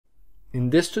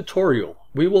In this tutorial,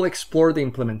 we will explore the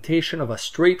implementation of a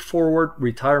straightforward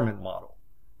retirement model.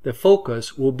 The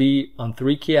focus will be on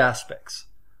three key aspects.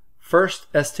 First,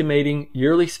 estimating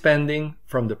yearly spending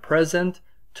from the present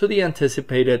to the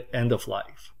anticipated end of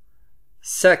life.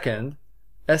 Second,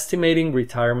 estimating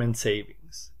retirement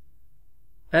savings.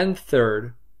 And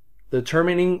third,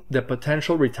 determining the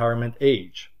potential retirement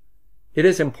age. It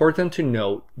is important to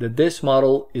note that this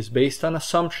model is based on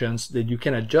assumptions that you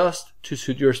can adjust to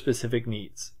suit your specific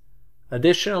needs.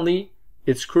 Additionally,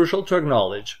 it's crucial to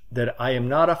acknowledge that I am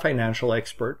not a financial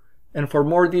expert, and for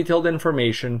more detailed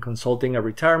information, consulting a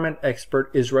retirement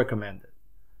expert is recommended.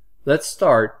 Let's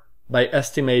start by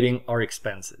estimating our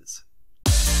expenses.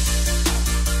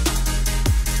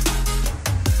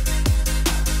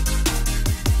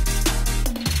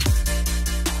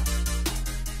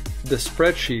 The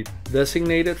spreadsheet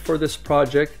designated for this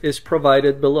project is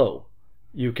provided below.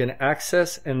 You can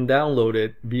access and download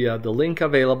it via the link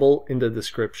available in the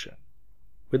description.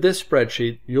 With this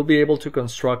spreadsheet, you'll be able to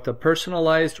construct a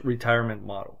personalized retirement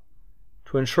model.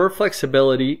 To ensure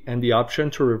flexibility and the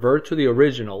option to revert to the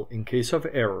original in case of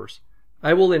errors,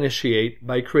 I will initiate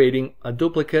by creating a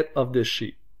duplicate of this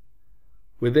sheet.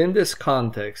 Within this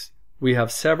context, we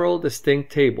have several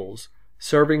distinct tables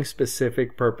serving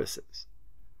specific purposes.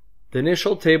 The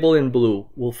initial table in blue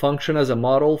will function as a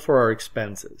model for our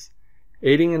expenses,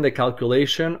 aiding in the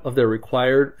calculation of the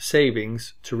required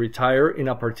savings to retire in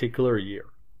a particular year.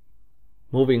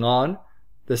 Moving on,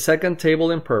 the second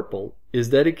table in purple is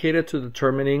dedicated to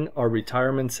determining our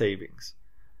retirement savings.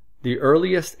 The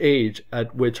earliest age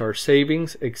at which our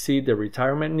savings exceed the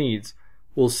retirement needs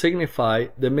will signify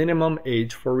the minimum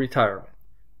age for retirement.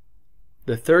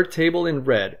 The third table in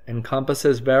red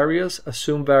encompasses various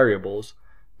assumed variables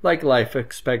like life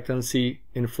expectancy,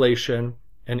 inflation,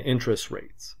 and interest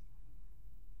rates.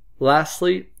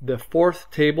 Lastly, the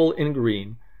fourth table in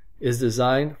green is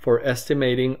designed for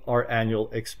estimating our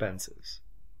annual expenses.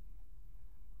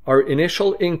 Our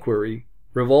initial inquiry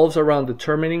revolves around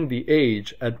determining the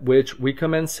age at which we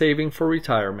commence saving for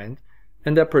retirement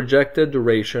and the projected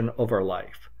duration of our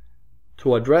life.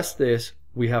 To address this,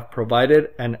 we have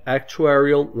provided an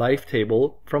actuarial life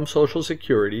table from Social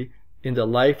Security in the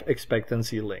life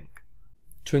expectancy link.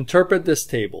 To interpret this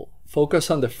table,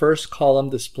 focus on the first column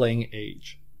displaying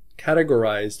age,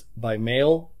 categorized by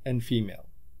male and female.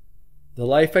 The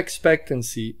life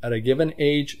expectancy at a given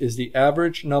age is the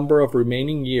average number of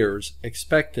remaining years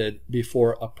expected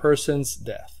before a person's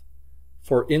death.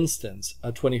 For instance,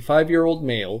 a 25-year-old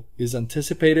male is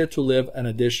anticipated to live an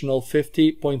additional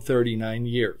 50.39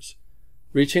 years,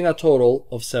 reaching a total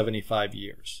of 75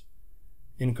 years.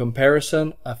 In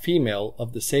comparison, a female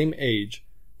of the same age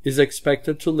is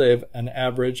expected to live an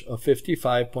average of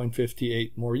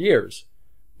 55.58 more years,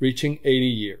 reaching 80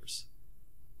 years.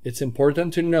 It's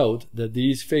important to note that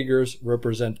these figures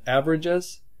represent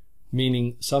averages,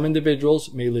 meaning some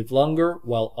individuals may live longer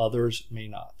while others may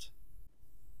not.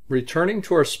 Returning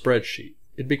to our spreadsheet,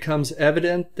 it becomes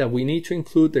evident that we need to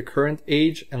include the current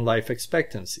age and life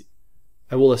expectancy.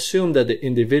 I will assume that the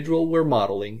individual we're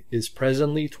modeling is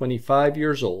presently 25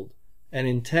 years old and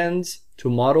intends to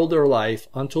model their life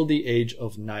until the age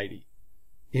of 90.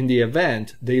 In the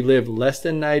event they live less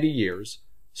than 90 years,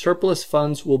 surplus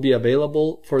funds will be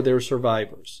available for their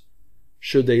survivors.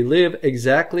 Should they live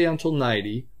exactly until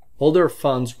 90, all their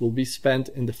funds will be spent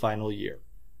in the final year.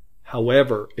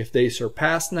 However, if they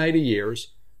surpass 90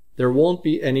 years, there won't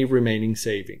be any remaining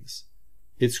savings.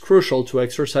 It's crucial to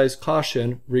exercise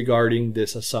caution regarding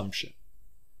this assumption.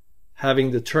 Having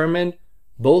determined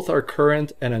both our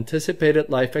current and anticipated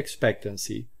life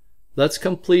expectancy, let's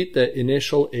complete the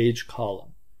initial age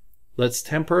column. Let's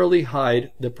temporarily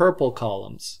hide the purple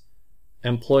columns.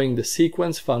 Employing the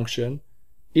sequence function,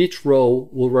 each row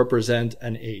will represent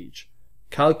an age,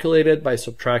 calculated by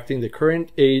subtracting the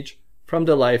current age from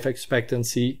the life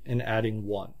expectancy and adding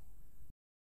 1.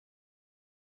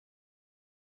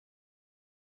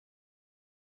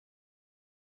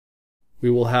 We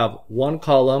will have one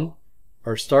column,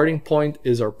 our starting point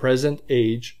is our present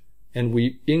age, and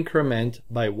we increment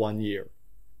by 1 year.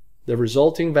 The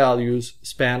resulting values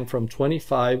span from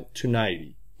 25 to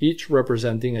 90, each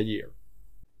representing a year.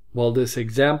 While this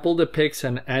example depicts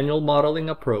an annual modeling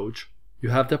approach, you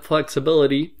have the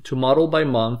flexibility to model by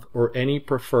month or any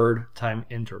preferred time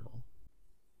interval.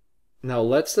 Now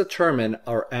let's determine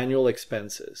our annual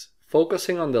expenses,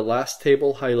 focusing on the last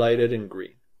table highlighted in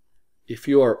green. If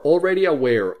you are already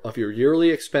aware of your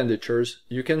yearly expenditures,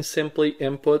 you can simply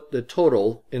input the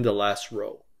total in the last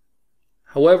row.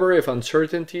 However, if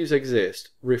uncertainties exist,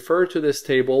 refer to this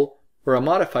table or a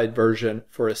modified version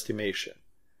for estimation.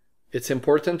 It's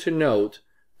important to note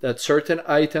that certain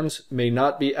items may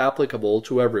not be applicable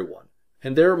to everyone,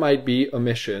 and there might be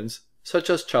omissions such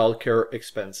as childcare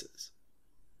expenses.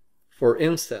 For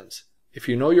instance, if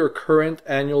you know your current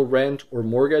annual rent or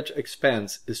mortgage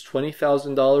expense is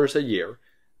 $20,000 a year,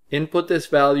 input this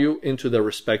value into the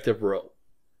respective row.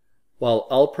 While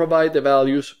I'll provide the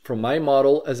values from my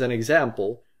model as an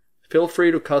example, feel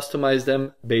free to customize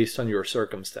them based on your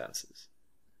circumstances.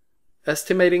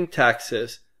 Estimating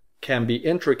taxes can be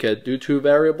intricate due to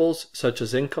variables such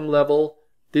as income level,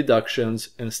 deductions,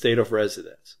 and state of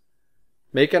residence.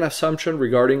 Make an assumption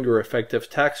regarding your effective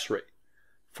tax rate.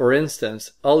 For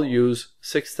instance, I'll use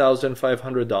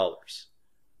 $6,500.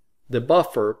 The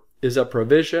buffer is a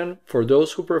provision for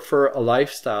those who prefer a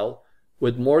lifestyle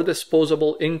with more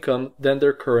disposable income than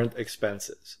their current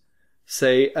expenses,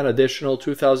 say an additional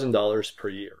 $2,000 per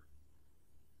year.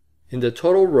 In the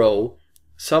total row,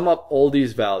 sum up all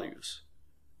these values.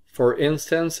 For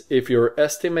instance, if your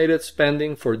estimated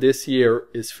spending for this year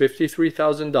is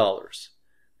 $53,000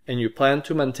 and you plan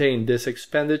to maintain this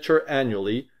expenditure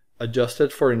annually,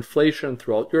 adjusted for inflation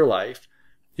throughout your life,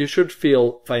 you should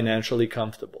feel financially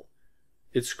comfortable.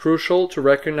 It's crucial to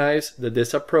recognize that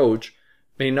this approach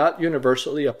may not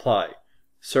universally apply,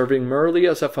 serving merely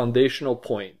as a foundational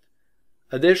point.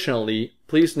 Additionally,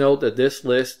 please note that this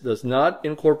list does not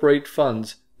incorporate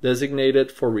funds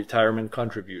designated for retirement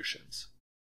contributions.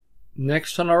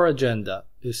 Next on our agenda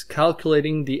is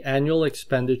calculating the annual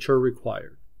expenditure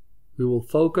required. We will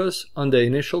focus on the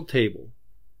initial table.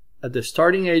 At the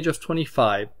starting age of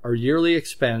 25, our yearly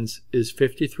expense is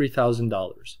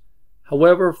 $53,000.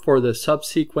 However, for the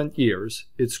subsequent years,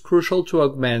 it's crucial to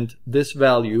augment this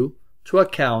value to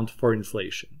account for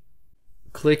inflation.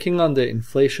 Clicking on the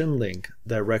inflation link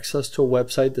directs us to a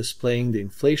website displaying the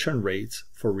inflation rates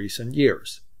for recent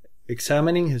years.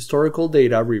 Examining historical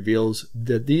data reveals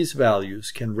that these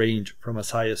values can range from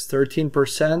as high as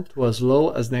 13% to as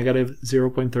low as negative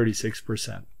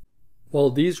 0.36%.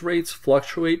 While these rates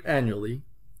fluctuate annually,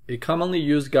 a commonly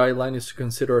used guideline is to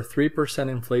consider a 3%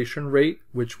 inflation rate,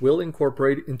 which we'll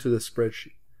incorporate into the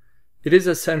spreadsheet. It is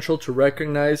essential to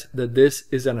recognize that this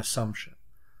is an assumption.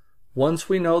 Once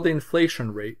we know the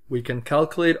inflation rate, we can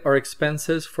calculate our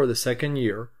expenses for the second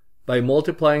year by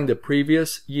multiplying the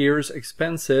previous year's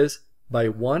expenses by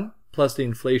 1 plus the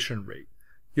inflation rate,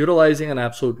 utilizing an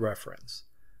absolute reference.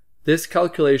 This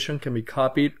calculation can be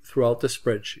copied throughout the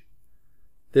spreadsheet.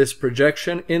 This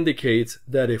projection indicates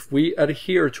that if we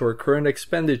adhere to our current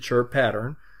expenditure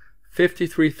pattern,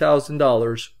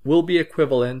 $53,000 will be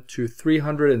equivalent to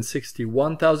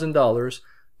 $361,000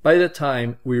 by the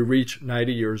time we reach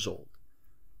 90 years old.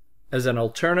 As an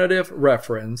alternative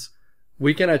reference,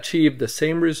 we can achieve the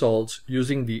same results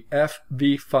using the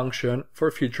FV function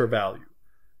for future value.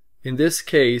 In this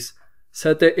case,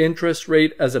 set the interest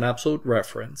rate as an absolute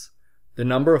reference, the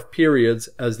number of periods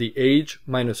as the age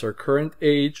minus our current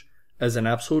age as an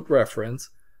absolute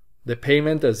reference, the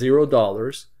payment as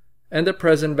 $0, and the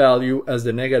present value as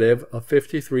the negative of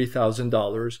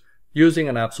 $53,000 using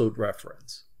an absolute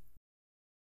reference.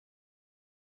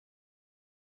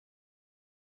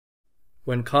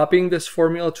 When copying this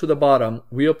formula to the bottom,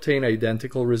 we obtain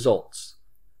identical results.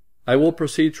 I will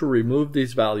proceed to remove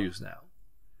these values now.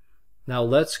 Now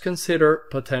let's consider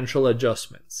potential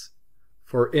adjustments.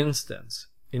 For instance,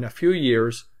 in a few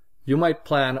years, you might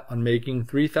plan on making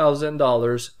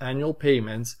 $3,000 annual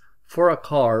payments for a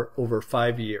car over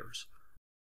 5 years,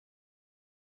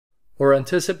 or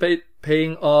anticipate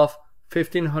paying off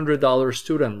 $1,500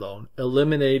 student loan,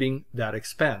 eliminating that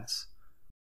expense.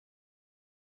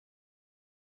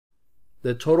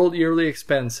 The total yearly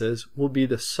expenses will be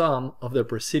the sum of the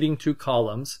preceding two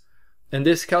columns, and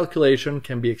this calculation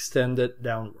can be extended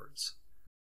downwards.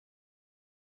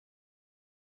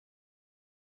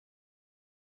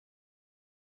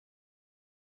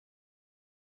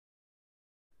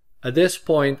 At this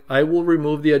point, I will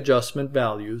remove the adjustment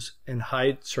values and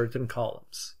hide certain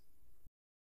columns.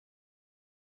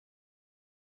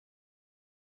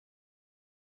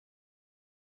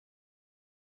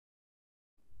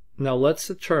 Now let's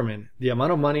determine the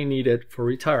amount of money needed for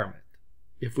retirement.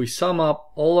 If we sum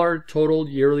up all our total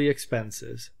yearly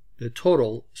expenses, the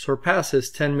total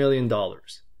surpasses $10 million.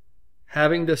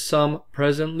 Having the sum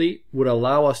presently would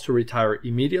allow us to retire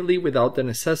immediately without the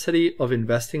necessity of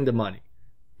investing the money.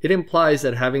 It implies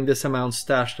that having this amount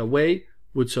stashed away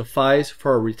would suffice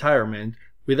for our retirement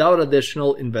without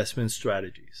additional investment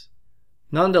strategies.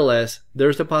 Nonetheless,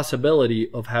 there's the possibility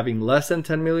of having less than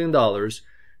 $10 million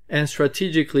and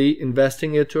strategically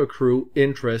investing it to accrue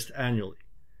interest annually.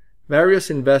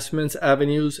 Various investments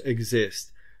avenues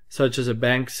exist, such as a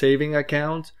bank saving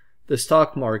account, the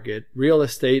stock market, real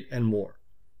estate, and more.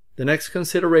 The next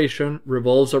consideration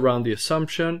revolves around the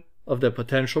assumption of the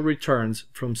potential returns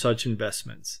from such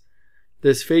investments.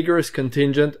 This figure is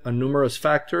contingent on numerous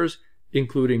factors,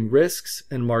 including risks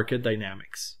and market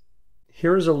dynamics.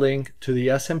 Here is a link to the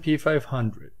S&P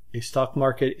 500, a stock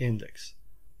market index.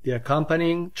 The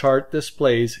accompanying chart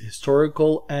displays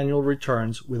historical annual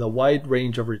returns with a wide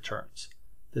range of returns.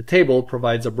 The table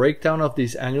provides a breakdown of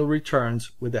these annual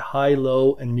returns with the high,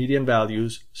 low, and median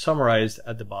values summarized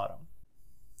at the bottom.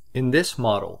 In this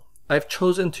model, I've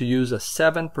chosen to use a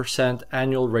 7%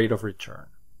 annual rate of return.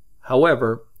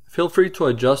 However, feel free to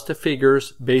adjust the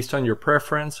figures based on your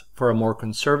preference for a more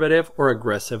conservative or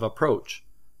aggressive approach.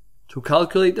 To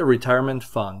calculate the retirement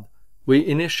fund, we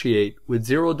initiate with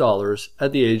 $0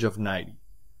 at the age of 90.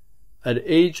 At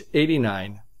age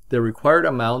 89, the required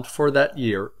amount for that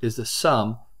year is the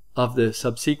sum of the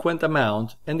subsequent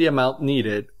amount and the amount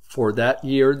needed for that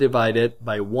year divided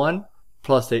by 1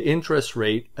 plus the interest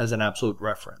rate as an absolute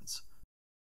reference,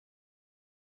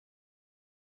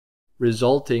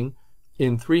 resulting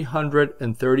in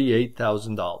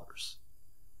 $338,000.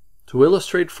 To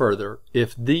illustrate further,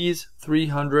 if these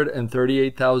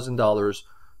 $338,000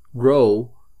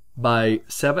 grow by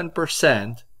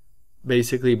 7%,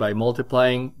 basically by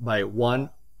multiplying by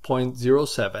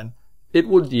 1.07, it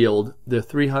would yield the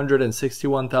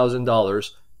 $361,000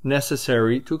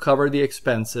 necessary to cover the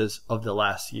expenses of the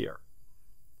last year.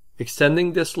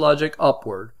 Extending this logic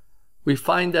upward, we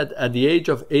find that at the age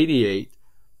of 88,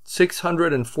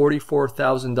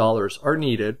 $644,000 are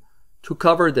needed to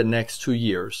cover the next 2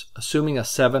 years, assuming a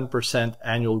 7%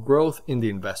 annual growth in the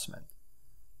investment.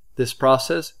 This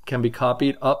process can be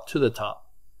copied up to the top.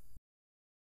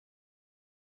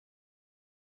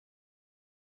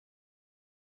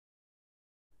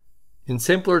 In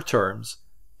simpler terms,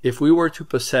 if we were to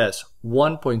possess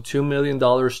 $1.2 million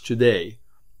today,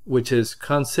 which is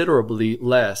considerably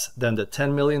less than the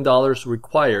 $10 million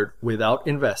required without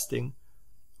investing,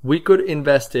 we could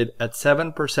invest it at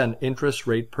 7% interest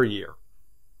rate per year.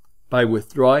 By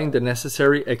withdrawing the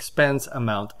necessary expense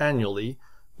amount annually,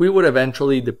 we would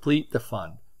eventually deplete the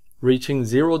fund, reaching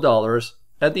 $0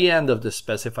 at the end of the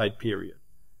specified period.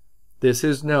 This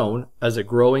is known as a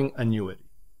growing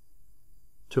annuity.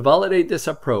 To validate this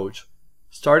approach,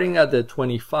 starting at the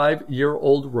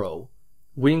 25-year-old row,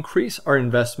 we increase our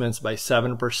investments by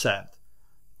 7%,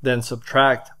 then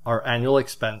subtract our annual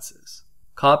expenses.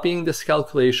 Copying this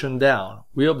calculation down,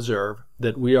 we observe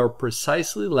that we are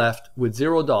precisely left with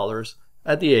 $0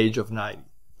 at the age of 90.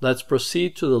 Let's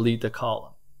proceed to delete the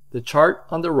column. The chart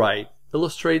on the right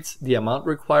illustrates the amount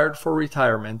required for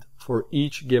retirement for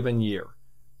each given year.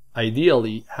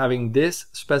 Ideally, having this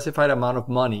specified amount of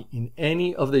money in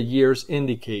any of the years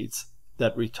indicates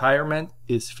that retirement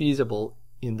is feasible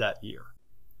in that year.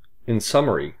 In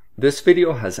summary, this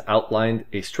video has outlined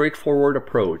a straightforward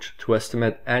approach to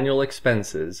estimate annual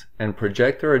expenses and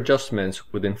project their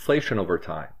adjustments with inflation over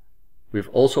time. We've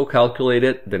also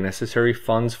calculated the necessary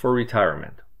funds for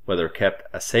retirement, whether kept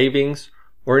as savings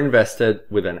or invested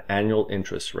with an annual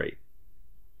interest rate.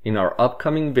 In our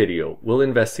upcoming video, we'll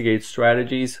investigate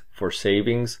strategies for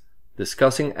savings,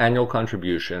 discussing annual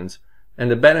contributions,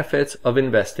 and the benefits of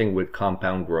investing with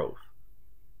compound growth.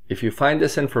 If you find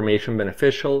this information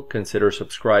beneficial, consider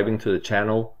subscribing to the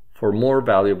channel for more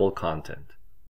valuable content.